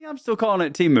I'm still calling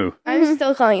it TEMU. I'm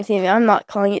still calling it TEMU. I'm not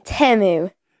calling it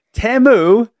TEMU.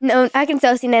 TEMU? No, I can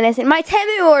still see innocent. My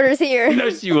TEMU order's here. No,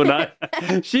 she will not.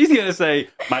 She's going to say,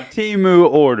 my TEMU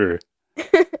order.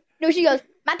 No, she goes,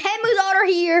 my TEMU's order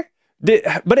here.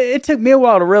 But it took me a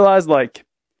while to realize, like,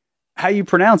 how you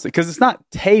pronounce it. Because it's not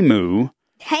TEMU.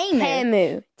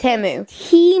 TEMU.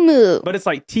 TEMU. But it's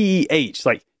like TEH,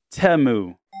 like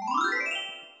TEMU.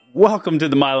 Welcome to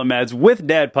the Myla and Madz with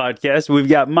Dad podcast. We've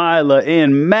got Myla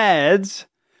and Madz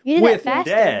You did with that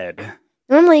faster. Dad.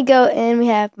 Normally go and we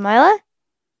have Myla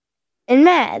and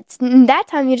Madz. That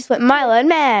time you just went Myla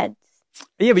and Madz.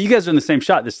 Yeah, but you guys are in the same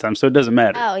shot this time, so it doesn't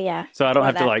matter. Oh, yeah. So I don't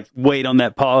have to, like, wait on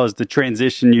that pause to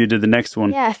transition you to the next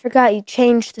one. Yeah, I forgot you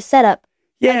changed the setup.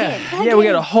 Yeah, we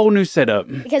got a whole new setup.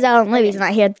 Because Libby's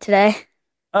not here today.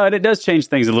 And it does change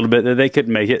things a little bit that they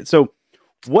couldn't make it. So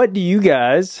what do you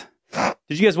guys...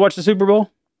 Did you guys watch the Super Bowl?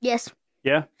 Yes.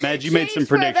 Yeah? Madz, you made some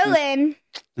predictions.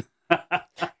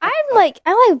 I like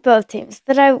both teams,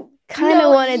 but I kind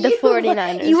of wanted the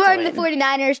 49ers You to wanted win. the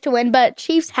 49ers to win, but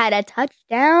Chiefs had a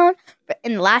touchdown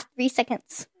in the last 3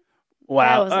 seconds. Wow.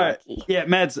 That was All right. lucky. Yeah,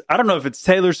 Madz, I don't know if it's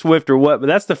Taylor Swift or what, but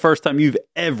that's the first time you've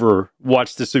ever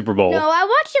watched the Super Bowl. No, I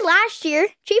watched it last year.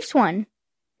 Chiefs won.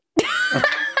 Wait,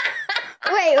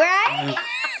 right?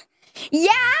 Yeah.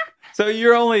 So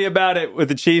you're only about it with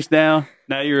the Chiefs now?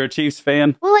 Now you're a Chiefs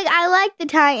fan? Well, like, I like the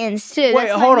Titans, too. Wait,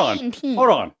 That's hold my on. main team. Hold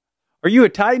on. Are you a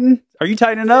Titan? Are you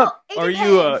tightening up? it Or are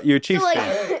depends. you a Chiefs So, like,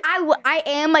 fan? I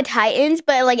am a Titans,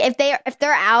 but, like, if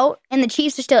they're out and the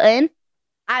Chiefs are still in,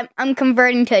 I'm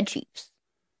converting to a Chiefs.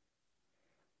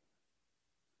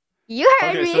 You heard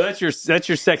Okay, me. so that's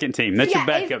your second team. That's your Yeah,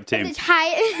 backup if team. the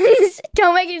Titans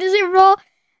don't make it to the Super Bowl,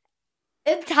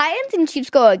 if Titans and Chiefs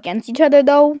go against each other,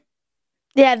 though,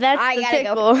 Yeah, that's I the gotta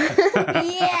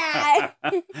pickle. yeah.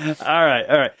 All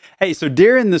right. Hey, so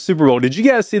during the Super Bowl, did you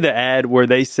guys see the ad where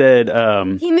they said,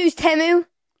 TEMU's TEMU.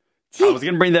 I was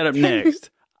going to bring that up next.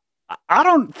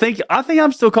 I think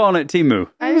I'm still calling it TEMU.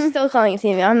 I'm still calling it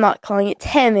TEMU. I'm not calling it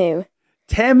TEMU.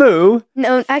 TEMU?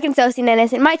 No, I can still see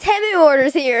innocent. My TEMU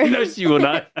order's here. No, she will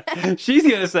not. She's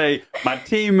going to say, my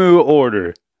TEMU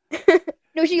order.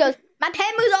 No, she goes, my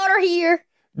TEMU's order here.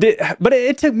 But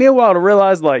it took me a while to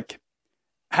realize, like,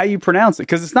 how you pronounce it.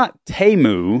 Because it's not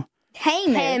TEMU,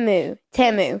 TEMU.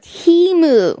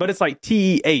 TEMU. but it's like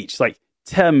TEH, like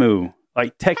TEMU,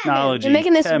 like technology. You're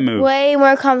making this TEMU. way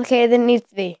more complicated than it needs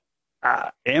to be.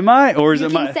 Am I? Or is You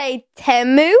it can my... say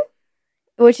TEMU,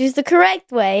 which is the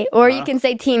correct way, or you can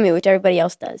say TEMU, which everybody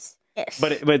else does. Yes.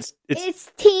 But it's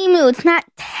TEMU. It's not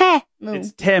TEMU.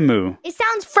 it's TEMU. It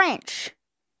sounds French.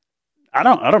 I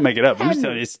don't make it up. I'm just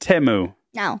telling you, it's TEMU.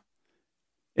 No.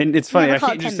 And it's funny, Never I call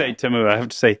can't it just TEMU. say TEMU. I have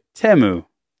to say TEMU.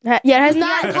 Yeah, it has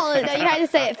Not not call it- No, you had to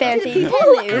say it fancy. People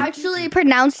who TEMU. actually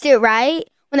pronounced it right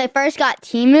when they first got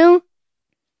TEMU.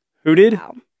 Who did?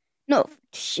 No,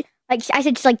 like I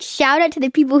said, just like shout out to the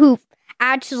people who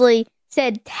actually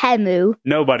said TEMU.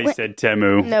 Nobody said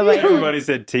TEMU. Nobody. Everybody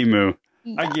said TEMU.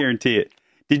 I Yeah. guarantee it.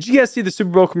 Did you guys see the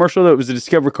Super Bowl commercial that was a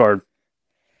Discover card?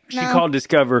 She No. called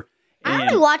Discover. I And,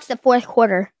 only watched the fourth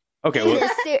quarter okay, well,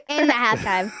 and the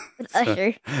halftime with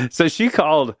Usher. so she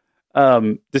called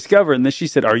Discover, and then she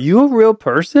said, "Are you a real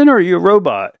person or are you a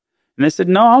robot?" And they said,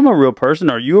 "No, I'm a real person.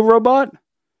 Are you a robot?"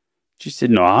 She said,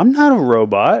 "No, I'm not a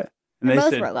robot." And They're they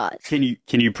both said, robots. Can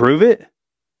you prove it?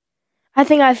 I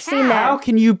think I've seen How that.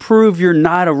 can you prove you're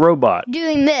not a robot?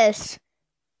 Doing this.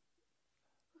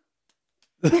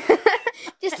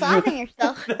 Just slapping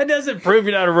yourself. That doesn't prove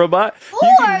you're not a robot.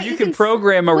 Or You can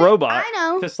program a Wait, robot I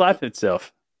know. to slap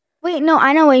itself. Wait, no,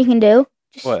 I know what you can do.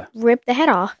 Just What? rip the head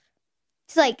off.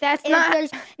 It's like That's if not- there's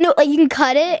no, like you can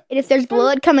cut it, and if there's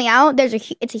blood coming out,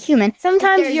 it's a human.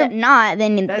 Sometimes if there's you're not,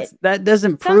 then That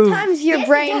doesn't prove. Sometimes your Yes, it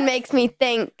brain does. makes me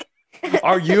think,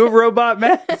 Are you a robot,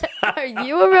 man? are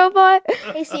you a robot?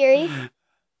 Hey Siri,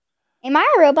 am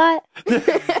I a robot?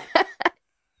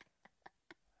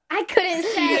 I couldn't She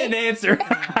say. didn't answer.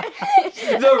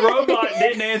 The robot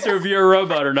didn't answer if you're a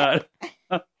robot or not.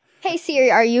 Hey Siri,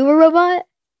 are you a robot?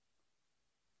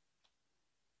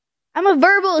 I'm a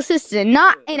verbal assistant,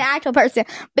 not an actual person,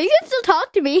 but you can still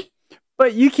talk to me.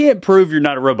 But you can't prove you're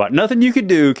not a robot. Nothing you can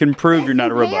do can prove you're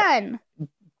not a robot. Man,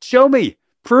 Show me.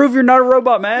 Prove you're not a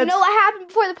robot, you man. know what happened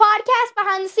before the podcast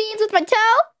behind the scenes with my toe?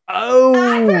 I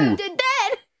Oh. proved it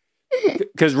then.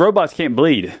 Because robots can't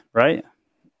bleed, right?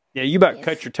 Yeah, you about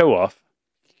cut your toe off.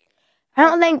 I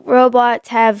don't think robots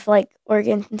have like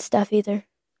organs and stuff either.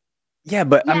 Yeah,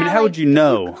 but I mean, Yeah, how would like, you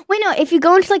know? Wait, no, if you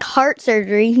go into like heart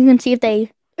surgery, you can see if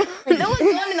they. No one's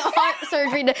going to the heart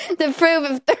surgery to prove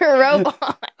if they're a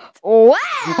robot. Well,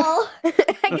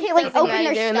 I can't like open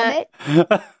their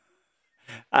stomach.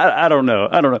 I don't know.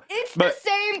 It's But- the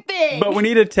same thing. But we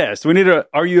need a test. We need a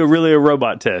are you really a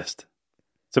robot test.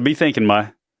 So be thinking,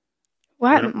 Mai.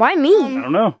 Why me? I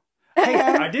don't know. Hey,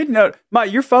 I did know, Mai,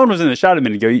 your phone was in the shot a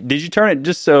minute ago. Did you turn it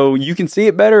just so you can see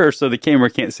it better or so the camera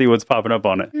can't see what's popping up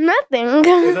on it? Nothing.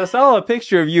 'Cause I saw a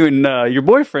picture of you and your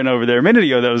boyfriend over there a minute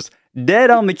ago that was dead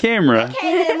on the camera.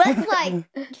 Okay, then let's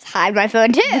just hide my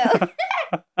phone too.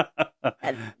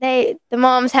 The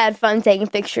moms had fun taking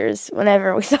pictures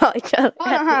whenever we saw each other.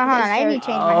 Hold on. I need to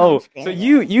change my Oh, home screen. so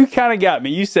you kind of got me.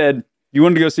 You said you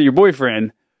wanted to go see your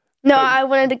boyfriend. No, I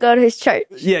wanted to go to his church.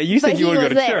 Yeah, you said But you he want to go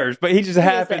to was there. church, but he just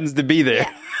happens to be there.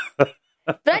 But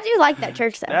I do like that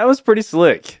church though. That was pretty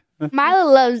slick. Myla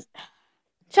loves.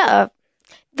 Shut up.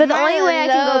 But the only way I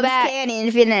can go back, Canyon,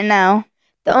 if you didn't know.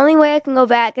 the only way I can go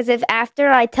back is if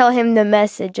after I tell him the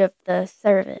message of the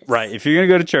service. Right. If you're going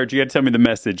to go to church, you got to tell me the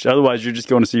message. Otherwise, you're just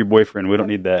going to see your boyfriend. We don't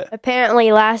need that.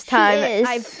 Apparently, last time is.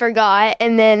 I forgot,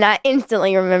 and then I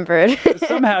instantly remembered.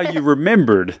 Somehow you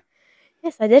remembered.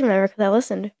 Yes, I did remember because I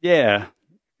listened. Yeah.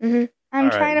 Mm-hmm. I'm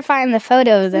All trying right. to find the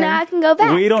photos. Now I can go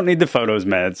back. We don't need the photos,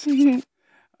 Mads. All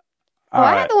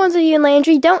I have right. the ones of you and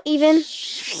Landry. Don't even.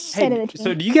 Hey,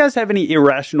 so do you guys have any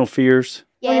irrational fears?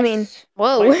 What do you mean?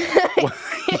 Whoa. She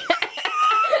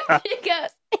goes,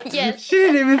 yes. She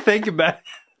didn't even think about it.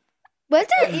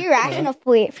 What's an irrational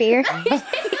fear? Yes,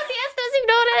 doesn't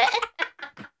know that.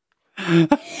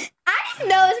 I just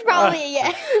know it's probably a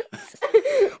yes.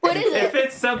 What is If it?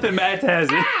 it's something Matt has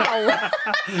it.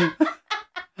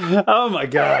 Oh my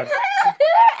God.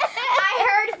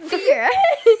 I heard fear.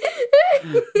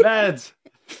 Mads.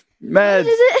 Mads.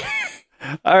 What is it?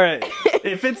 All right.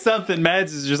 If it's something,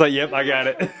 Mads is just like, yep, I got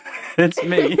it. It's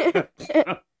me.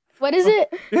 What is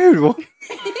it? Dude, well,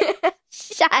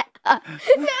 Shut up. No,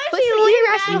 she's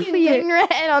irrational fear.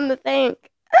 Red on the thing.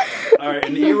 all right.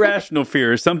 An irrational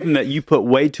fear is something that you put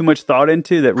way too much thought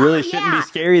into that really shouldn't be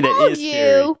scary. That Told is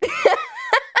scary. you.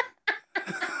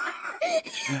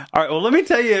 All right. Well, let me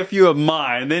tell you a few of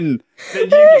mine. Then you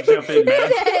can jump in,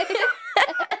 Mads.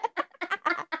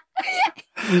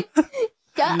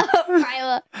 Shut up,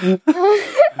 Myla.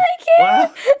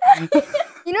 Wow.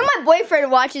 You know my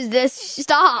boyfriend watches this.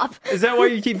 Stop. Is that why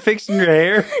you keep fixing your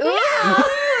hair? I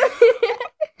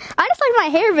just like my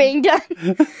hair being done.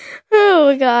 Oh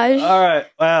my gosh. All right.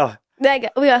 Wow.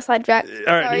 We got sidetracked.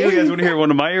 All right. Do you guys want to hear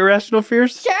one of my irrational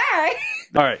fears? Sure.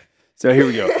 All right. So here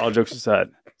we go. All jokes aside.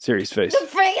 Serious face. The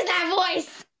frick is that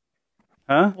voice?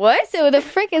 Huh? What? So the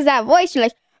frick is that voice? You're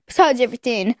like, besides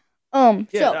everything. Yeah,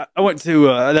 So I went to,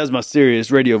 that was my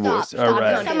serious radio stop, voice. stop. All You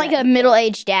right. sound like a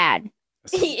middle-aged dad.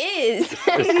 He is.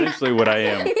 Essentially what I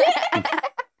am.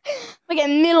 Like a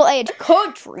middle-aged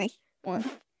country one.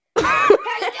 How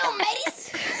you doing,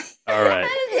 ladies? All right.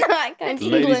 That is not country.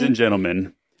 Ladies and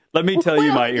gentlemen, let me tell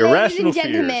you my irrational Ladies and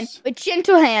gentlemen, fears. with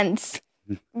gentle hands.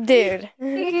 Dude.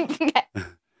 And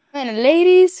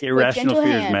ladies Irrational with gentle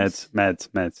fears, hands.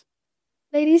 Mads.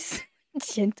 Ladies,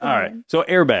 gentle All right. hands. So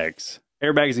airbags.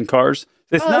 Airbags in cars.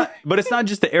 It's Oh. not, but it's not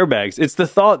just the airbags. It's the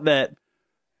thought that,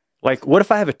 like, what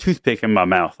if I have a toothpick in my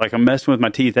mouth? Like I'm messing with my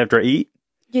teeth after I eat?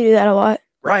 You do that a lot.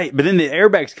 Right. But then the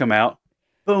airbags come out.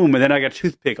 Boom. And then I got a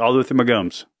toothpick all the way through my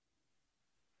gums.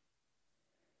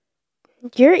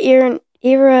 Your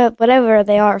era, whatever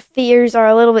they are, fears are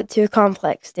a little bit too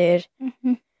complex, dude.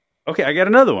 Okay. I got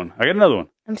another one.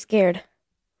 I'm scared.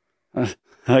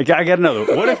 I got another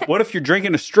one. What if you're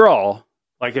drinking a straw,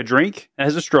 like a drink that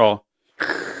has a straw,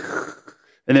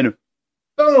 and then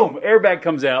boom, airbag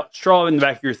comes out, straw in the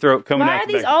back of your throat coming Why out. are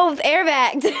the these back. all with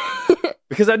airbags?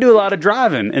 Because I do a lot of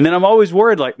driving, and then I'm always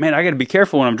worried, like, man, I got to be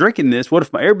careful when I'm drinking this. What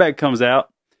if my airbag comes out?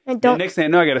 I The don't. next thing I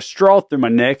know, I got a straw through my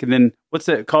neck, and then what's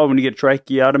that called when you get a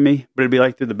tracheotomy? But it'd be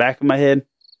like through the back of my head.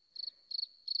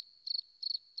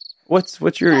 What's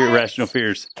your irrational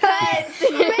fears? You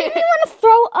made me want to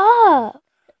throw up.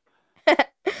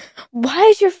 Why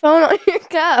is your phone on your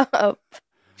cup?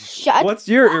 Shut. What's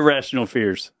your irrational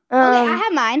fears? Okay, I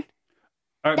have mine.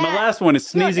 All right, my Dad. last one is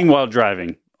sneezing while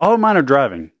driving. All of mine are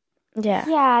driving. Yeah.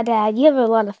 Yeah, Dad, you have a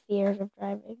lot of fears of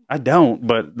driving. I don't,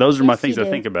 but those are my Yes, things you I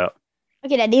do. think about.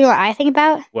 Okay, Dad, do you know what I think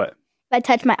about? What? If I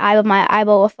touch my eye, my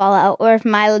eyeball will fall out. Or if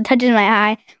Myla touches my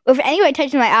eye. Or if anybody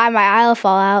touches my eye will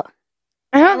fall out.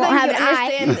 I I don't won't think have you an eye.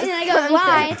 understand And this then I go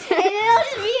fly. concept. And then it'll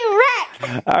just be a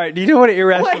wreck. All right, do you know what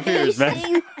irrational Or fears,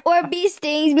 man? a bee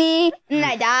stings me and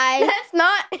I die. That's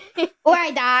not. Or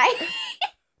I die.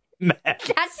 Matt.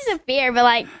 That's just a fear, but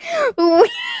like,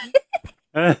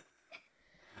 Uh,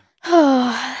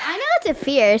 I know it's a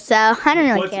fear, so I don't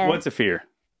really care. what's a fear?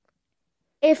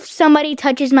 If somebody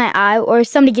touches my eye or if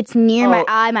somebody gets near my Oh.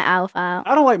 eye will fall out.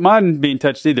 I don't like mine being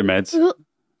touched either, Mads.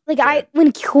 Like Yeah.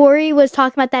 When Corey was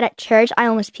talking about that at church, I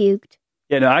almost puked.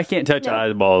 Yeah, no, I can't touch No.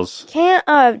 eyeballs.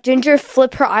 Can't Ginger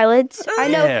flip her eyelids? I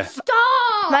know Yeah.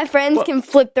 Stop! my friends What? can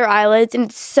flip their eyelids, and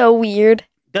it's so weird.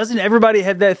 Doesn't everybody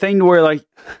have that thing where like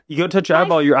you go touch your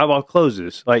eyeball, your eyeball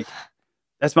closes? Like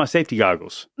that's my safety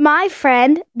goggles. My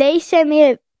friend, they sent me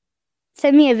a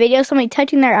video of somebody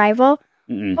touching their eyeball.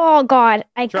 Mm-mm. Oh God,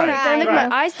 I Try it. Gonna cried. make Try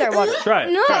my eyes start watering. Try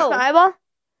it. No. Touch my eyeball?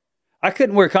 I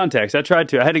couldn't wear contacts. I tried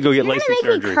to. I had to go get You're LASIK gonna make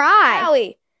surgery. me cry.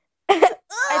 Owie.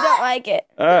 I don't like it.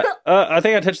 I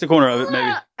think I touched the corner of it.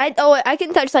 Maybe. I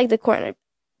can touch like the corner,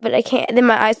 but I can't. Then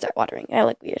my eyes start watering. I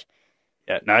look weird.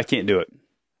 Yeah, no, I can't do it.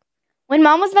 When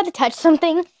Mom was about to touch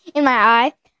something in my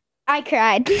eye, I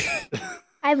cried.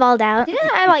 I bawled out.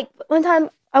 Didn't I like one time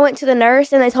I went to the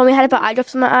nurse and they told me how to put eye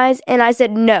drops in my eyes and I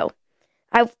said no.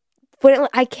 I wouldn't.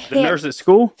 I The nurse can't. at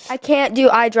school. I can't do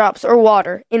eye drops or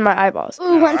water in my eyeballs.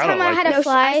 Ooh, one I don't time I like had that. a No,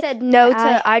 fly. I said no to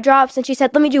I- eye drops and she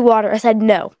said, "Let me do water." I said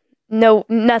no,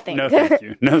 nothing. No, thank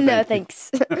you. No, No, thank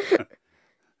you. thanks.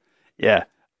 Yeah.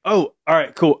 Oh, all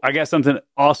right, cool. I got something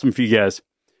awesome for you guys.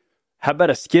 How about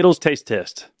a Skittles taste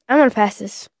test? I'm gonna pass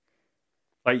this.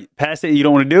 Like, pass it, you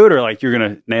don't want to do it, or like you're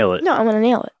gonna nail it? No, I'm gonna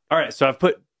nail it. All right, so I've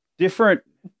put different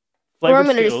Or I'm flavored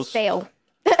gonna Skittles just fail.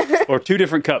 or two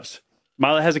different cups.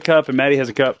 Myla has a cup and Maddie has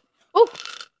a cup. Ooh.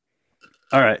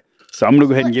 All right, so I'm gonna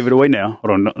go ahead and give it away now.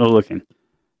 Hold on, no looking.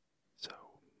 So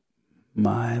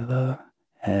Myla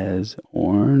has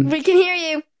orange. We can hear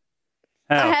you.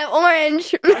 I How? have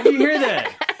orange. How'd you hear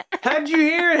that? How'd you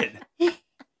hear it?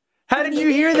 How did you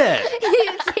hear that?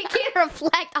 You can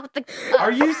reflect off the cup.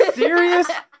 Are you serious?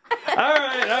 All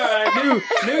right.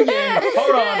 New game.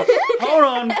 Hold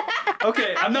on.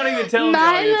 Okay, I'm not even telling the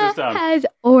audience this time. has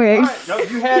All orange. right, no,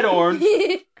 you had orange.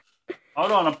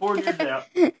 Hold on, I'm pouring yours out.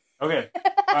 Okay.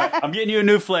 All right, I'm getting you a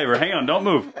new flavor. Hang on, don't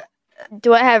move.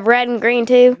 Do I have red and green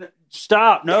too?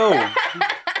 Stop. No.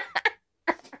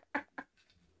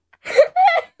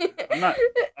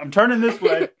 I'm turning this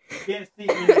way. Can't see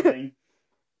anything.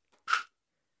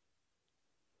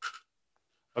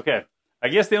 Okay. I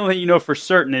guess the only thing you know for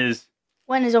certain is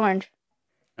One is orange.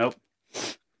 nope.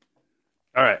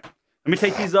 All right. Let me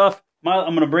take these off. I'm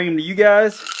going to bring them to you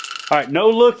guys. All right. No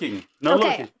looking. No Okay,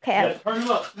 looking. okay. Yeah, turn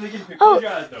them up. So they can pick Oh.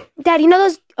 your eyes, though. Dad, you know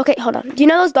those? Okay, hold on. Do you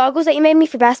know those goggles that you made me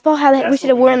for basketball? How we That's should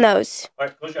have what we worn made. those. All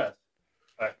right. Close your eyes.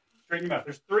 All right. Straighten your mouth.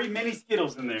 There's 3 mini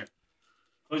Skittles in there.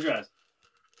 Close your eyes.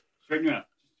 Straighten your mouth.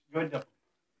 Go ahead and dump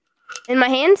them. In my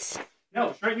hands?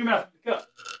 No, straighten your mouth with the cup.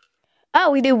 Oh,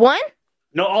 we do one?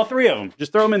 No, all 3 of them.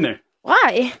 Just throw them in there.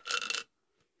 Why?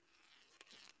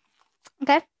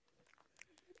 Okay.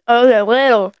 Oh, they're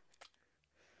little.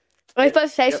 Are we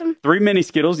supposed to taste them? 3 mini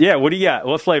Skittles. Yeah. What do you got?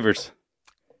 What flavors?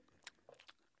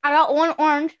 I got one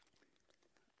orange.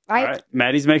 Right? All right.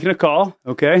 Maddie's making a call.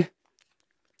 Okay.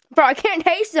 Bro, I can't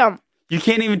taste them. You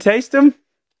can't even taste them?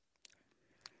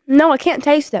 No, I can't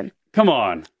taste them. Come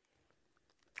on.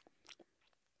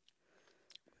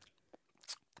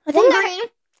 I One think green.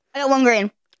 I got one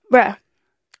green. Bruh.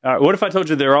 All right. What if I told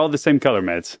you they're all the same color,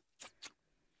 Mads?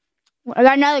 I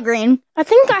got another green. I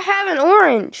think I have an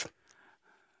orange.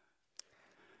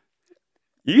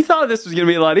 You thought this was going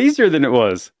to be a lot easier than it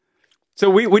was. So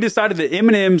we decided that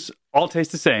M&M's all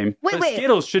taste the same. Wait, but wait.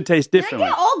 Skittles should taste Did I differently.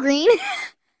 get all green?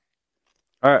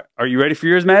 All right. Are you ready for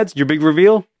yours, Mads? Your big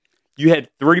reveal? You had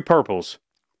 3 purples.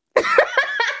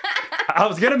 I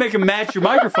was going to make them match your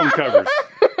microphone covers.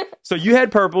 So you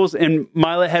had purples and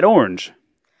Myla had orange.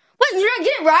 What? Did I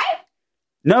get it right?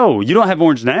 No, you don't have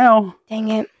orange now. Dang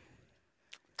it.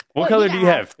 What What color do do you you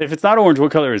have? If it's not orange,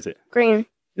 what color is it? Green.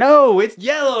 No, it's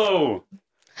yellow.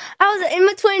 I was in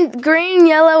between green,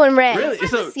 yellow, and red. Really?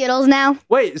 So Skittles now.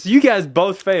 wait, so you guys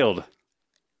both failed.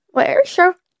 Wait, are you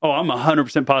sure? Oh, I'm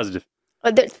 100% positive.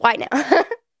 Oh, it's white now.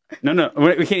 No,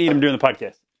 we can't eat them during the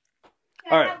podcast.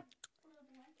 All right.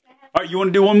 All right, you want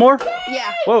to do one more?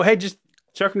 Yeah. Whoa, hey, just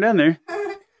chuck them down there.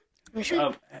 Sure.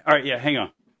 All right, yeah, hang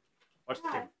on. Watch the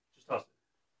camera. Just toss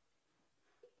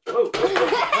it.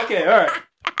 Whoa. Okay, all right.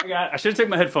 I should have taken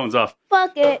my headphones off.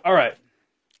 Fuck it. All right.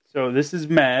 So this is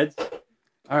Mads.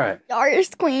 All right.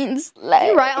 Darkest Queen's You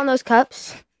leg. write on those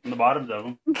cups. On the bottoms of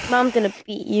them. Mom's gonna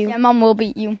beat you. Yeah, Mom will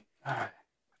beat you. All right.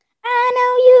 I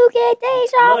know you get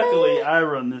deja vu. Luckily, I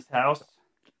run this house.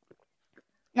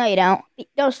 No, you don't.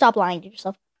 Don't stop lying to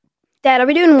yourself. Dad, are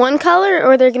we doing one color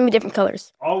or are there gonna be different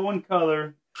colors? All one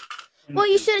color. Well,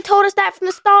 you should have told us that from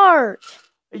the start.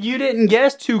 You didn't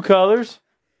guess 2 colors.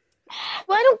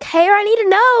 Well, I don't care. I need to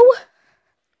know.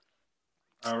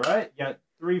 All right. Got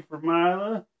 3 for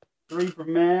Myla, 3 for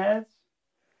Mads.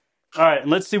 All right,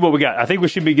 and let's see what we got. I think we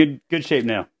should be good shape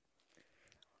now.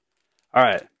 All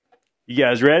right. You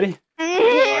guys ready? All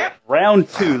right, Round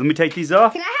 2. Let me take these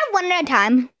off. Can I have one at a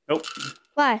time? Nope.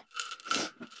 Why?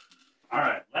 All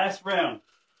right, last round.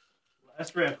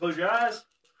 Last round. Close your eyes.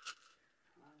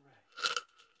 All right.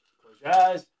 Close your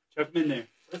eyes. Chuck them in there.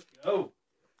 Let's go.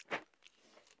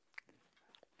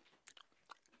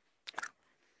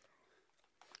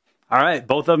 All right,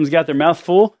 both of them's got their mouth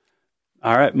full.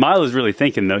 All right, Myla's really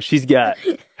thinking though. She's got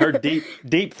her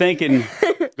deep thinking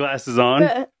glasses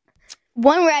on.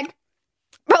 One red.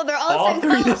 Bro, they're all the same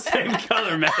three color. the same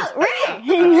color, man. Red.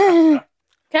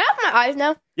 Can I open my eyes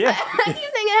now? Yeah. I keep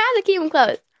thinking I have to keep them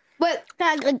closed. But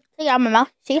can I take it out of my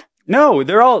mouth? See? No,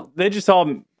 they just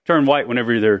all turn white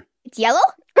whenever they're. It's yellow?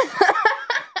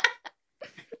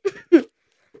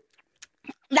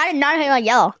 That did not taste like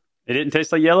yellow. It didn't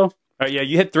taste like yellow. All right, yeah,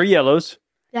 you had 3 yellows.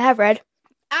 Do I have red?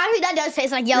 Actually, that does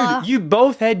taste like yellow. Dude, you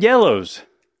both had yellows.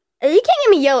 You can't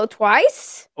give me yellow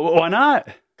twice. Why not?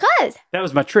 Cause That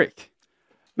was my trick.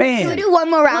 Man. Can we do one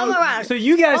more round? One more round. So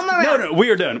you guys, One more round. no, we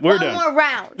are done. We're one done. more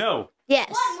round. No, Yes.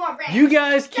 One more round. you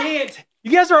guys can't.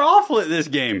 You guys are awful at this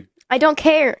game. I don't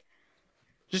care.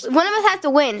 Just One of us has to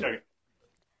win. Sorry.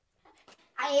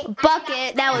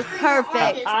 Bucket. That was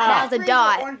perfect. That was a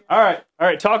dot. All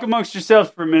right. Talk amongst yourselves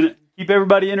for a minute. Keep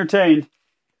everybody entertained.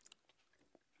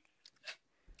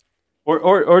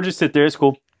 Or just sit there. It's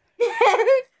cool.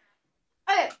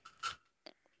 Okay.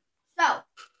 So,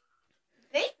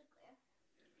 basically,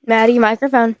 Maddie,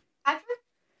 microphone. I'm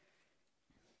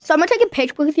gonna take a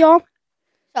picture with y'all.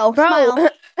 So, smile.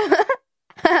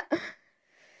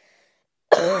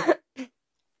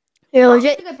 You're I'm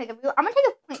legit. gonna take a picture of you. I'm gonna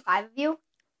take a 0.5 of you.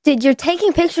 Dude, you're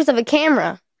taking pictures of a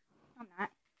camera. I'm not.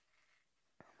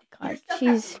 God,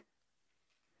 You're so jeez.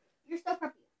 You're so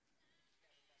preppy.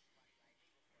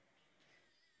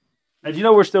 Now, you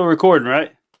know we're still recording,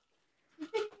 right?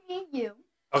 Me, you.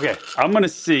 Okay, I'm going to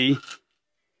see.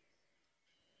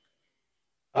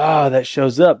 Oh, that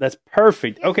shows up. That's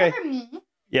perfect. Here's Okay. another me,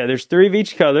 Yeah, there's 3 of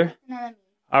each color. another me.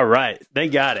 All right, they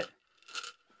got it.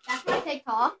 That's my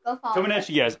TikTok. Go follow Coming it. at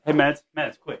you guys. Hey, Madz,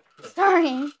 quick. Sorry.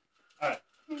 All right.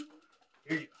 Here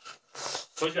you go.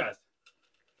 Close your eyes.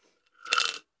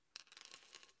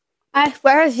 I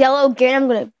swear it's yellow again, I'm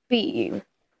gonna beat you.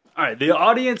 All right, the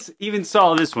audience even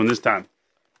saw this one this time.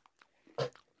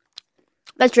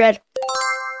 That's red.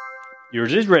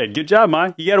 Yours is red. Good job,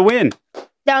 Maya. You got to win.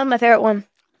 That was my favorite one.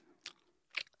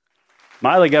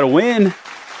 Myla got to win.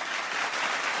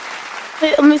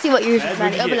 Wait, let me see what yours Madz, is, what'd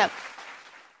Maddie. you Open get? up.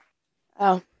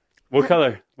 Oh. What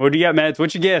color? What do you got, Madz?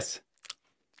 What's your guess?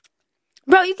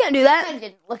 Bro, you can't do I that.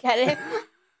 didn't look at it.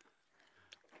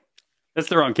 That's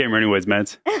the wrong camera anyways,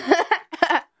 Madz.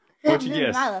 What'd you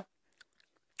guess? Myla.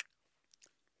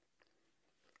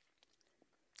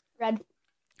 Red.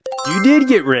 You did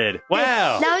get red.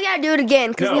 Wow. Now we gotta do it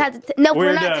again because No. we have to. No, we're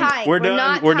We're not done. tying. We're done.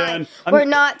 Not We're tying. done. We're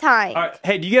not tying. All right.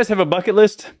 Hey, do you guys have a bucket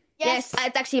list? Yes,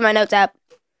 it's actually in my notes app.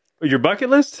 Your bucket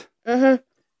list? Mm-hmm.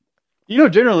 You know,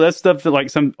 generally that's stuff that like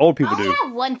some old people I do. only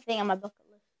have one thing on my bucket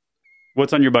list.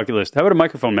 What's on your bucket list? How about a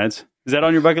microphone, Madz? Is that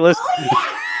on your bucket list?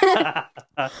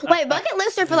 Wait, bucket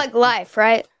lists are for like life,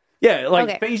 right? Yeah, like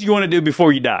Okay. things you want to do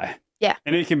before you die. Yeah.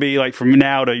 And it can be like from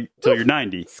now to till you're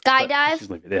 90. But Skydive, just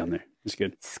leave it down there. It's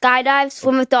good. skydive,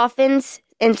 swim with dolphins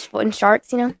and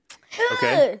sharks. You know.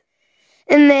 Okay.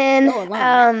 And then, Oh,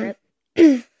 wow,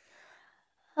 that's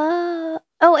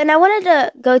oh, and I wanted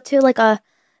to go to like an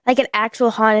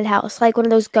actual haunted house, like one of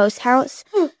those ghost house,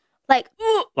 like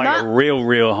Like not, a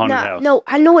real haunted no, house. no,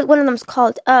 I know what one of them's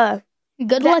called. Good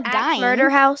The luck Axe dying.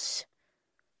 Murder House.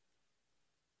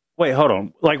 Wait, hold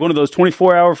on. Like one of those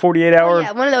 24-hour, 48-hour? Oh,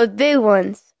 yeah, one of those big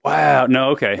ones. Wow. No,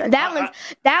 okay. That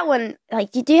one,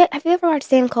 like have you ever watched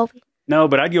Sam Colby? No,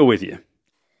 but I'd go with you.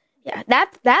 Yeah,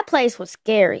 that place was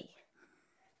scary.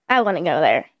 I want to go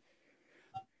there.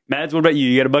 Madz, what about you?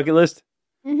 You got a bucket list?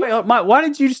 Mhm. Wait, why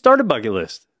did you start a bucket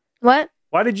list? What?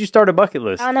 Why did you start a bucket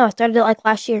list? I don't know. I started it like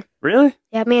last year. Really?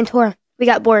 Yeah, me and Tora. We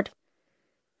got bored.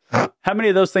 How many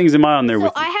of those things am I on there So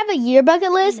with you? I have a year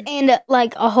bucket list and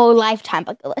like a whole lifetime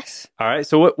bucket list. All right,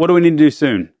 so what do we need to do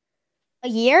soon? A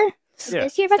year? Yeah.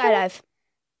 This year bucket list? Skydive.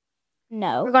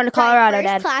 No. We're going to Colorado, First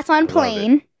Dad. class on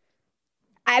plane.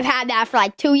 I've had that for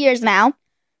like 2 years now.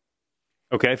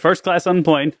 Okay, first class on the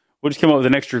plane. We'll just come up with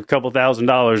an extra couple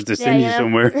 $1,000s to send you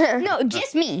somewhere. No,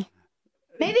 just me.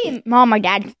 Maybe mom or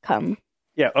dad could come.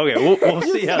 Yeah, okay, we'll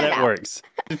see how figure it that out. works.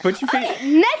 Just put your feet.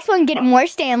 Next one, get more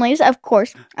Stanleys. Of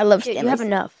course. I love Dude, Stanleys. you have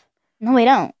enough. No, we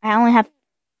don't. I only have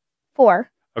 4.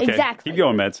 Okay, Exactly. keep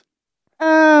going, Madz.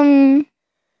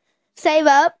 Save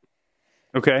up.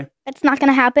 Okay. That's not going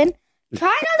to happen. Try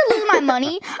not to lose my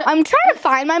money. I'm trying to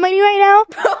find my money right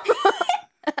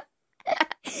now.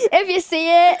 If you see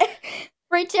it,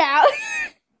 reach out.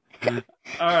 All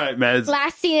right, Madz.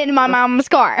 Last seen in my mom's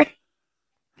car.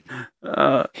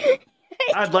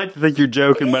 I'd like to think you're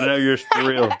joking, but I know you're for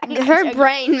real. Her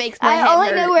brain makes my head I only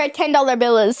hurt. know where a $10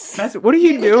 bill is. Madz, what are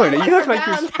you doing? You look like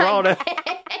you're sprawled out.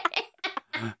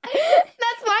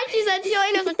 That's why she said she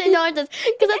only knows what $10 is,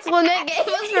 because that's the one that gave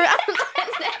us for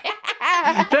Valentine's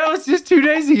Day. That was just 2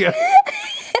 days ago.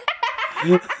 That's the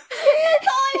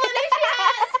only one that she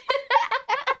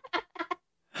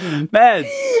has. Madz.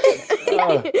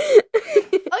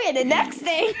 Okay, the next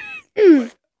thing.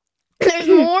 There's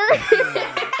more.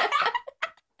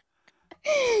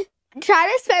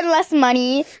 Try to spend less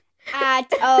money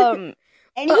at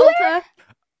any Ulta.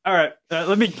 All right,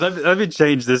 let me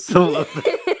change this a little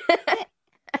bit.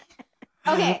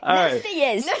 Okay, All next right. thing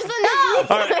is There's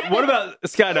enough. All right, what about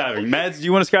skydiving? Madz, do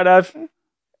you want to skydive?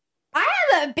 I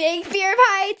have a big fear of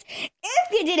heights.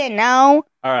 If you didn't know,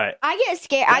 All right. I get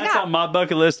scared. That's on my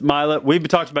bucket list, Myla. We've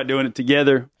talked about doing it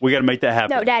together. We got to make that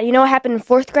happen. No, Dad, you know what happened in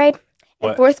 4th grade? In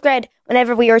What? 4th grade,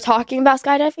 whenever we were talking about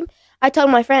skydiving, I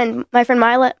told my friend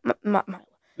Myla,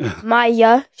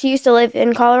 Maya, she used to live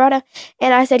in Colorado,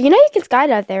 and I said, you can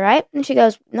skydive there, right? And she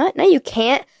goes, no, you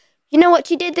can't. You know what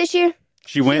she did this year?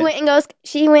 She went.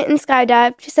 She went and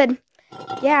skydived. She said,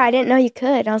 yeah, I didn't know you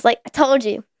could. I was like, I told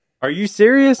you. Are you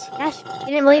serious? Yeah, you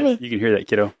didn't believe me. You can hear that,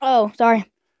 kiddo. Oh, sorry.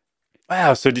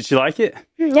 Wow. So did she like it?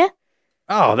 Yeah.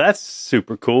 Oh, that's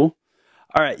super cool.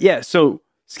 All right. Yeah. So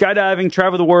skydiving,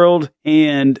 travel the world,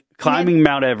 and climbing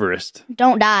Mount Everest.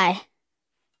 Don't die.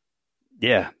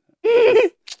 Yeah.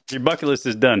 Your bucket list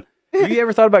is done. Have you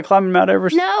ever thought about climbing Mount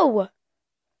Everest? No.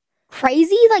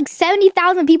 Crazy? Like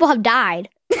 70,000 people have died.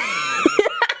 Where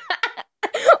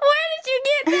did you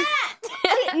get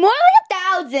that? More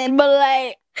like 1,000, but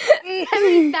like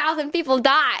 70,000 people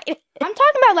died. I'm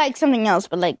talking about like something else,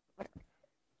 but like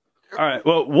All right.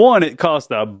 Well, one, it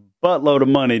costs a buttload of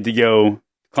money to go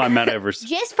climb Mount Everest.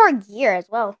 just for gear as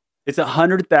well. It's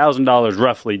 $100,000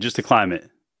 roughly just to climb it.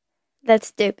 That's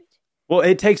stupid. Well,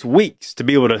 it takes weeks to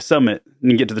be able to summit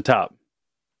and get to the top.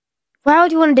 Why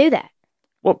would you want to do that?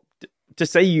 Well, to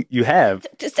say you have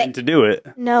To say and to do it.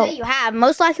 no. Say you have.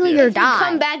 Most likely Yeah. you're If you die.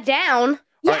 come back down. All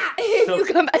Yeah, right, if so- you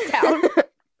come back down.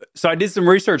 So I did some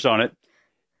research on it.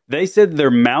 They said their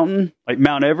mountain, like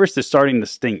Mount Everest, is starting to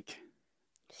stink.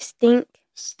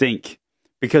 Stink.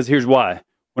 Because here's why.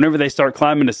 Whenever they start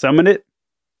climbing to summit it,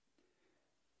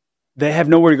 they have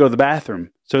nowhere to go to the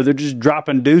bathroom. So they're just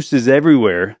dropping deuces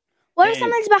everywhere. What if Hey.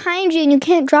 someone's behind you and you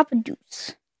can't drop a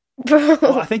deuce? Bro.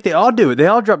 Well, I think they all do it. They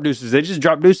all drop deuces. They just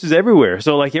drop deuces everywhere.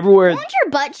 So like everywhere. Won't your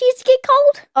butt cheeks get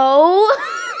cold? Oh.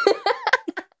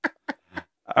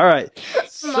 All right. My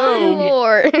So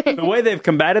Lord. the way they've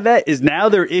combated that is now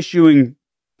they're issuing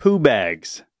poo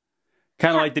bags.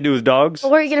 Kind of like they do with dogs.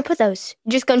 Where are you going to put those?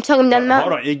 You just going to chuck them down the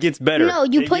Hold mountain? on. It gets better. No,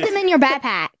 you It put gets- them in your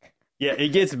backpack. Yeah, it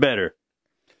gets better.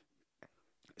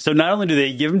 So not only do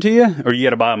they give them to you, or you got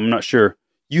to buy them, I'm not sure.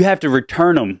 You have to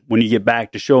return them when you get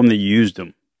back to show them that you used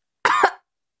them.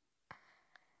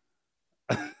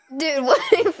 Dude, what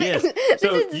if Yes. it's,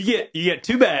 So you get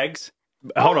 2 bags.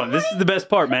 Hold on, this is the best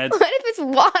part, Madz. what if it's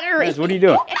watery? Madz, what are you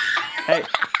doing?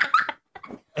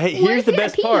 Hey, here's the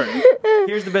best part.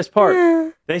 Here's the best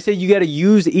part. They say you got to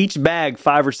use each bag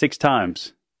 5 or 6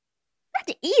 times.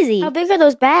 That's easy. How big are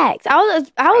those bags? I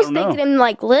was don't know. thinking them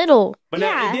like little. But now,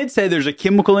 Yeah. it did say there's a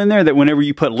chemical in there that whenever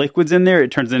you put liquids in there, it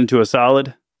turns it into a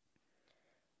solid.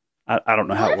 I don't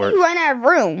know how What it if works. you run out of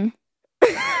room?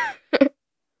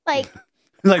 Like,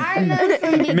 Like I know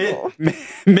some people.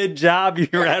 mid job,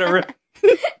 you're out of room.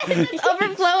 It's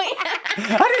overflowing.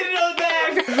 I need another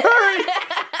bag. Hurry!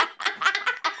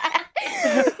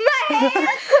 My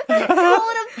hands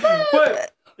full of food.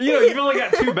 But you've only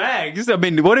got 2 bags. I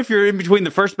mean, what if you're in between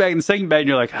the first bag and the second bag, and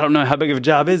you're like, I don't know, how big of a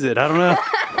job is it? I don't know.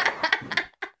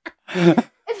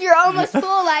 If you're almost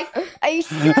full, like, are you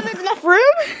sure there's enough room?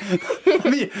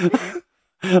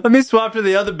 Let me swap to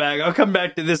the other bag. I'll come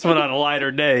back to this one on a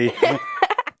lighter day.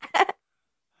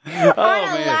 Oh, On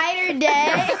a man. lighter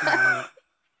day.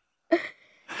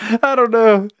 I don't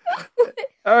know.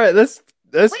 All right, let's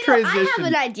Wait, no, transition. I have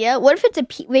an idea. What if it's a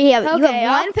pee? You have Okay,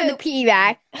 I'll one for the pee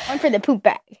bag, one for the poop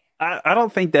bag. I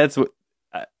don't think that's what.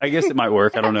 I guess it might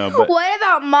work. I don't know, but What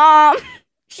about mom?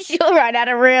 She'll run out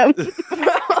of room.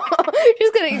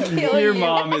 She's going to kill your you.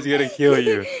 mom is gonna kill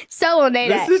you. So will they.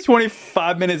 This is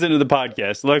 25 minutes into the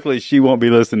podcast. Luckily, she won't be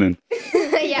listening.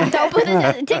 Yeah, don't put this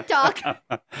on TikTok.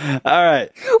 All right,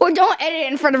 Or don't edit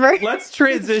it in front of her. let's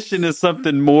transition to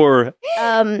something more.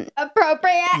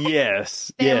 Appropriate.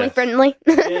 Yes, Family yes. friendly.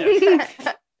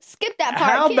 yes. Skip that part.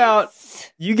 How kids.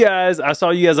 about you guys? I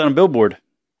saw you guys on a billboard.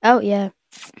 Oh, yeah.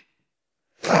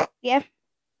 Yeah.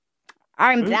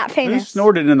 I'm that Who famous.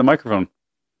 snorted in the microphone?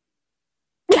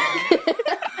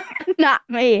 Not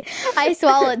me. I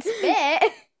swallowed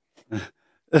spit.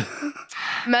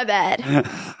 My bad.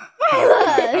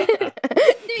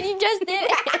 Dude, you just did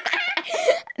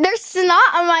it. There's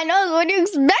snot on my nose. What do you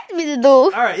expect me to do? All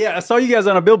right, yeah, I saw you guys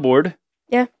on a billboard.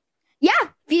 Yeah.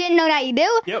 If you didn't know that, you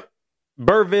do. Yep.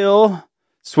 Burrville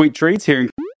Sweet Treats here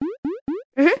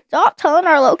in Stop telling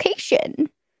our location.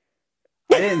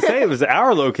 I didn't say it was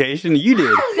our location. You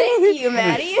did. Thank you,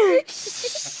 Maddie.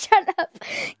 Shut up.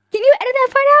 Can you edit that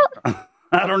part out?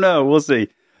 I don't know. We'll see.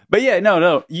 But yeah,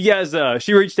 no. You guys,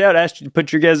 she reached out, asked you to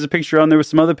put your guys' picture on there with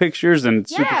some other pictures, and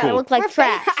super I cool. look like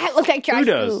trash. I look like trash. Who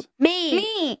does? Too.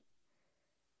 Me.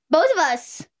 Both of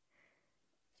us.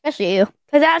 Especially you.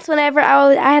 Because that's whenever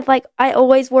I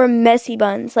always wore messy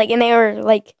buns. Like, and they were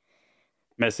like,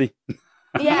 Messy.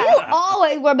 yeah. You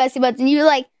always wear messy buns, and you're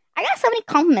like, I got so many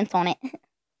compliments on it.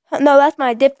 No, that's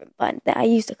my different bun that I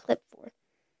used a clip for.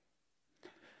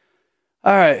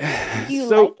 All right. You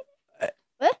So, like it?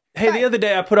 What? hey, Sorry. the other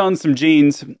day I put on some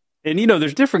jeans, and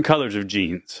there's different colors of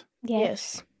jeans.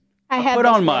 Yes. I have put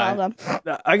on basically all of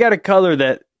them. I got a color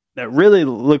that really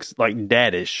looks like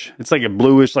daddish. It's like a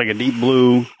bluish, like a deep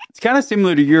blue. It's kind of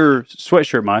similar to your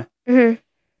sweatshirt, Mai. Mm-hmm.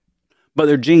 But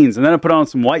they're jeans. And then I put on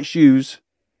some white shoes,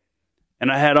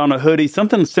 and I had on a hoodie,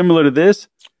 something similar to this.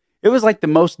 It was like the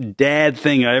most dad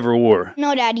thing I ever wore.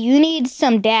 No, Dad, you need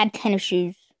some dad tennis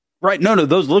shoes. Right? No,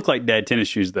 those look like dad tennis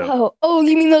shoes, though. Oh,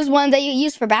 you mean those ones that you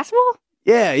use for basketball?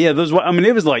 Yeah, those. I mean,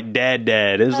 it was like dad.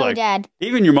 It was like Dad.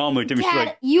 even your mom looked at me. She's Dad,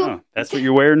 like, you- "Oh, that's what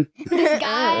you're wearing." This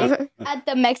guy at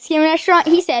the Mexican restaurant,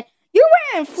 he said, "You're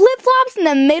wearing flip flops in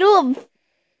the middle of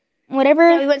whatever.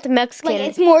 Yeah, we went to Mexican. Like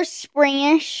it's more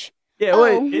springish, Yeah,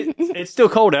 well, Oh. it's still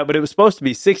cold out, but it was supposed to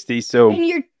be 60. So and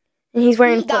your and he's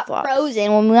wearing feet got flip-flops.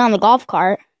 frozen when we went on the golf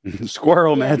cart."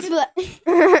 squirrel, man. People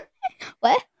like,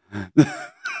 what?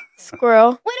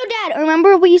 Squirrel. Wait, no, Dad.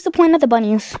 Remember we used to point at the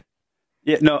bunnies.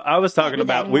 Yeah, no, I was talking do that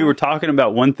about. We anymore. were talking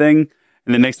about one thing,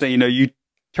 and the next thing you know, you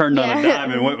turned on a Yeah.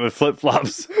 dime and went with flip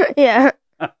flops. Yeah.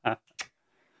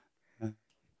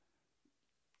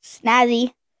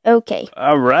 Snazzy. Okay.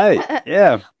 All right,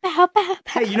 yeah.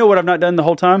 Hey, you know what I've not done the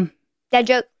whole time? That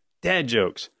joke. Dad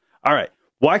jokes. All right,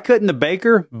 why couldn't the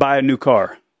baker buy a new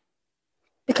car?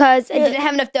 Because it didn't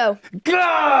have enough dough.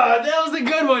 God, that was a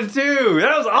good one too.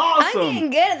 That was awesome. I'm getting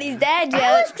good at these dad I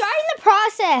was jokes. starting the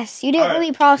process. You didn't All right,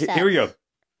 really process. Here we go.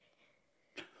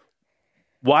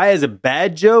 Why is a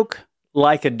bad joke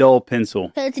like a dull pencil?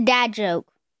 Because it's a dad joke.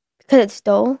 Because it's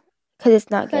stole. Because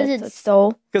it's not 'Cause good. So it's- it's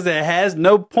stole. Because it has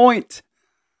no point.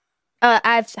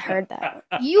 I've heard that.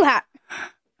 You have.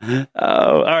 Oh,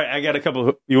 all right. I got a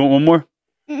couple. You want one more?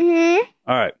 Mm-hmm.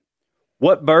 All right.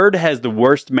 What bird has the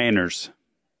worst manners?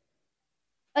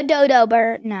 A dodo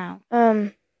bird. No.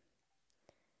 Wait,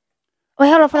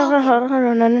 hold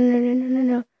on.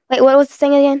 No. Wait, what was the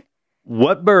thing again?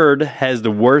 What bird has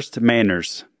the worst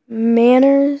manners?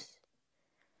 Manners.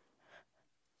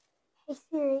 Hey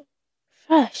Siri.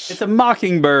 Shush. It's a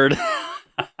mockingbird.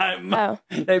 Oh.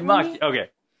 They mock you. Okay.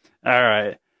 All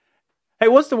right. Hey,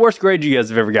 what's the worst grade you guys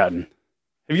have ever gotten?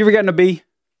 Have you ever gotten a B?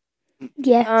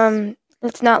 Yes.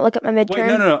 Let's not look at my midterm.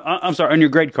 Wait, no. I'm sorry. On your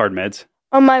grade card, Meds.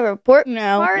 On my report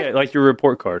No. card? Yeah, like your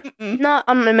report card. Not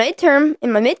on my midterm.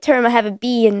 In my midterm, I have a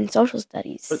B in social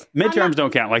studies. But midterms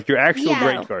don't count. Like your actual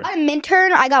grade card. On a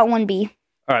midterm, I got 1B.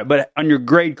 All right, but on your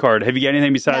grade card, have you got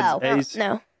anything besides No. A's?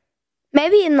 No.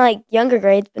 Maybe in like younger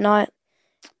grades, but not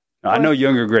No, I know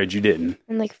younger grades you didn't.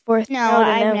 in like fourth. No, I don't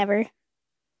I've know. never.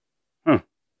 Huh.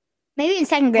 Maybe in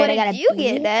second grade What I got did a you B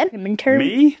get, Dad? in midterm.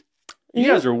 Me? You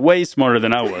guys are way smarter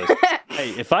than I was.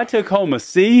 Hey, if I took home a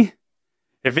C,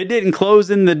 if it didn't close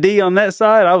in the D on that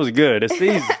side, I was good. A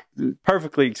C's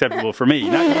perfectly acceptable for me,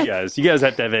 not you guys. You guys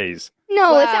have to have A's.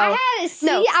 No, if I Wow. had a C,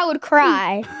 No. I would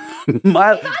cry.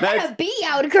 My, If I had a B,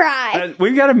 I would cry.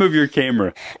 we've got to move your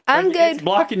camera. I'm It's good.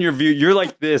 blocking your view. You're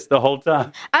like this the whole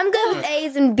time. I'm good with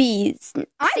A's and B's.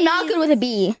 I'm not good with a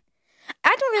B.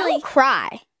 I don't I really. will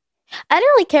cry. I don't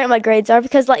really care what my grades are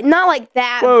because, like, not like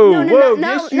that. Whoa, No,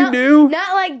 yes you do.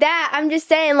 Not like that. I'm just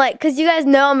saying, like, because you guys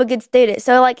know I'm a good student.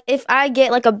 So, like, if I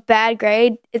get like a bad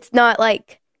grade, it's not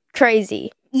like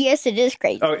crazy. Yes, it is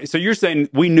crazy. Okay, so you're saying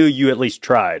we knew you at least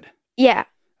tried. Yeah,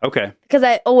 Okay. because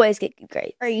I always get good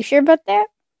grades. Are you sure about that?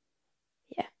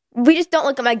 We just don't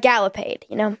look at my Gallopade,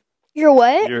 you know. You're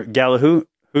what? You're Gala who?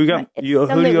 Who got It's you? Who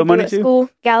something do you we owe money at to? school,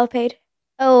 Gallopade.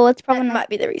 Oh, it's That probably not. might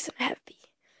be the reason I have B.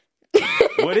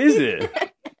 What is it?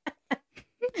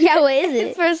 Yeah, what is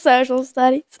It's it? for social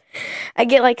studies. I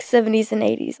get like 70s and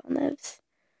 80s on those.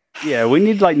 Yeah, we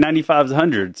need like 95s,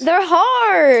 100s. They're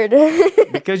hard.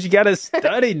 Because you got to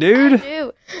study, I dude.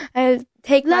 do. I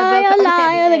take my Liar, book home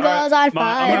liar, every the day. girl's on Ma,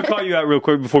 I'm fire. going to call you out real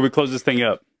quick before we close this thing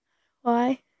up.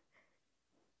 Why?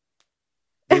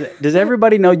 Does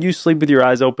everybody know you sleep with your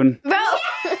eyes open? Bro.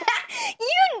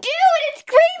 You do, and it's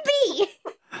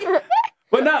creepy.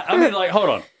 But not. I mean, like, hold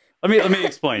on. Let me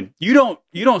explain. You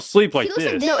don't sleep like She looks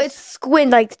like this. this. No, it's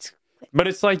squint like. But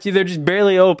it's like they're just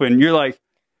barely open. You're like,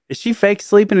 is she fake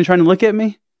sleeping and trying to look at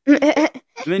me? And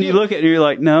then you look at it and you're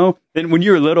like, no. Then when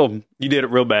you were little, you did it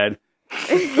real bad.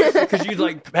 Because you'd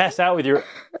like pass out with your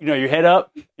head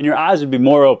up and your eyes would be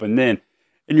more open then.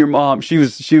 And your mom, she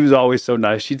was always so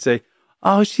nice. She'd say,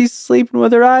 oh, she's sleeping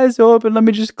with her eyes open. Let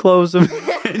me just close them.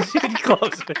 And she'd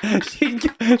close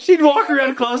them. She'd walk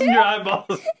around closing your eyeballs.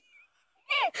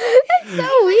 That's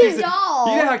so weird.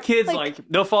 Doll. You know how kids like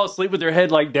they'll fall asleep with their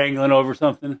head like dangling over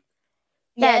something?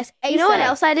 Yes. You know what ASAP.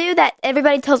 else I do that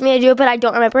everybody tells me to do, but I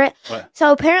don't remember it? What?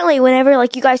 So apparently, whenever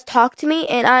like you guys talk to me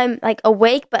and I'm like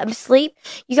awake but I'm asleep,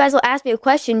 you guys will ask me a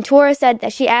question. Tora said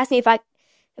that she asked me if I.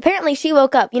 Apparently, she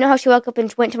woke up. You know how she woke up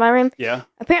and went to my room? Yeah.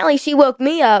 Apparently, she woke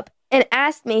me up and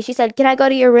asked me. She said, "Can I go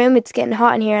to your room? It's getting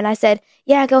hot in here." And I said,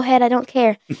 "Yeah, go ahead. I don't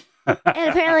care." And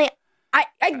apparently,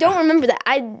 I don't remember that.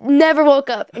 I never woke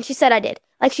up, and she said I did.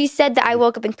 Like she said that I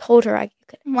woke up and told her I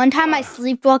could. One time I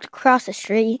sleepwalked across the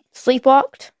street.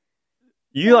 Sleepwalked?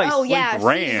 You like Oh sleep yeah, she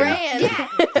ran. ran. Yeah.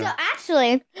 So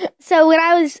actually,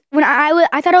 when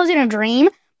I thought I was in a dream,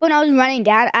 but when I was running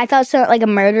down, I thought like a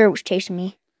murderer was chasing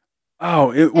me. Oh,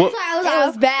 well, It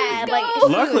was bad. Like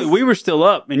luckily we were still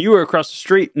up and you were across the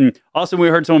street and all of a sudden we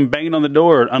heard someone banging on the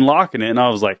door and unlocking it and I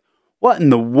was like, what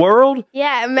in the world?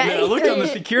 yeah, And then I looked on the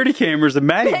security cameras and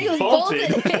Maddie Maddie was bolted.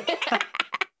 bolted.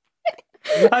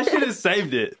 I should have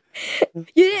saved it. You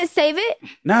didn't save it?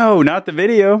 No, not the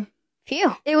video.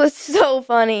 Phew. It was so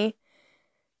funny.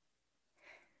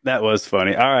 That was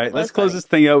funny. All right, It let's was close funny. this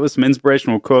thing up with some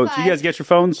inspirational quotes. You Bye. guys get your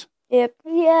phones? Yep.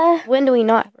 Yeah. When do we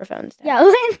not have our phones down?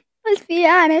 Yeah. Let's be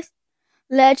honest.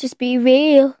 Let's just be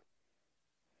real.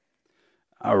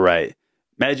 All right.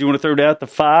 Madz, you want to throw out the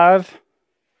 5?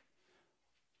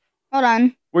 Hold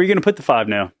on. Where are you going to put the 5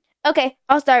 now? Okay,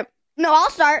 I'll start. No, I'll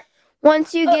start.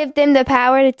 Once you give them the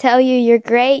power to tell you you're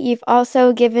great, you've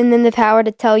also given them the power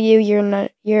to tell you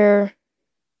you're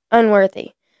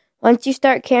unworthy. Once you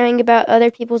start caring about other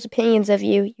people's opinions of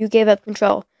you, you give up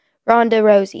control. Ronda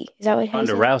Rousey. Is that what he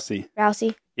Ronda said? Rousey.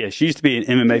 Rousey. Yeah, she used to be an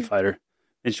MMA fighter.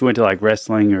 Then she went to like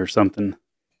wrestling or something.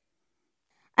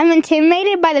 I'm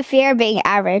intimidated by the fear of being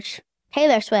average.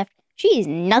 Taylor Swift. She's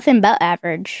nothing but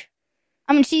average.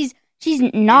 I mean, she's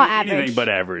not average. Anything but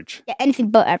average. Yeah,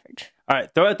 anything but average. All right,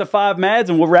 throw out the 5, Madz,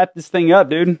 and we'll wrap this thing up,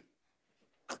 dude.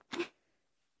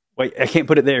 Wait, I can't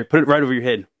put it there. Put it right over your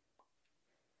head.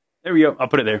 There we go. I'll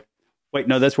put it there. Wait,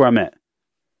 no, that's where I'm at.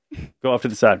 Go off to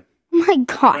the side. Oh my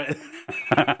god.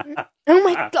 Oh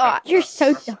my god, you're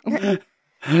so dumb.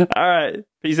 All right.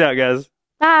 Peace out, guys.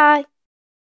 Bye.